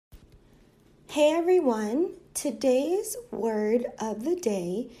Hey everyone, today's word of the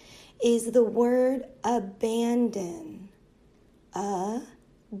day is the word abandon.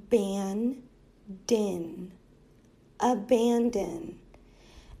 Abandon. Abandon.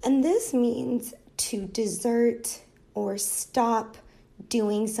 And this means to desert or stop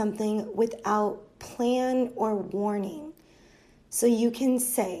doing something without plan or warning. So you can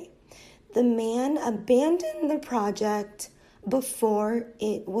say, the man abandoned the project before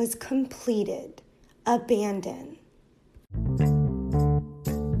it was completed. Abandon.